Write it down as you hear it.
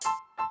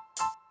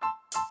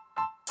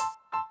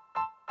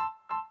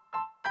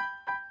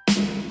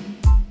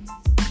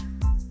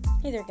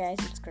Hey there,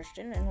 guys, it's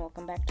Christian, and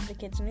welcome back to the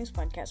Kids News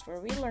Podcast, where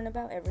we learn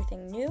about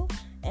everything new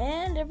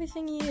and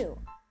everything you.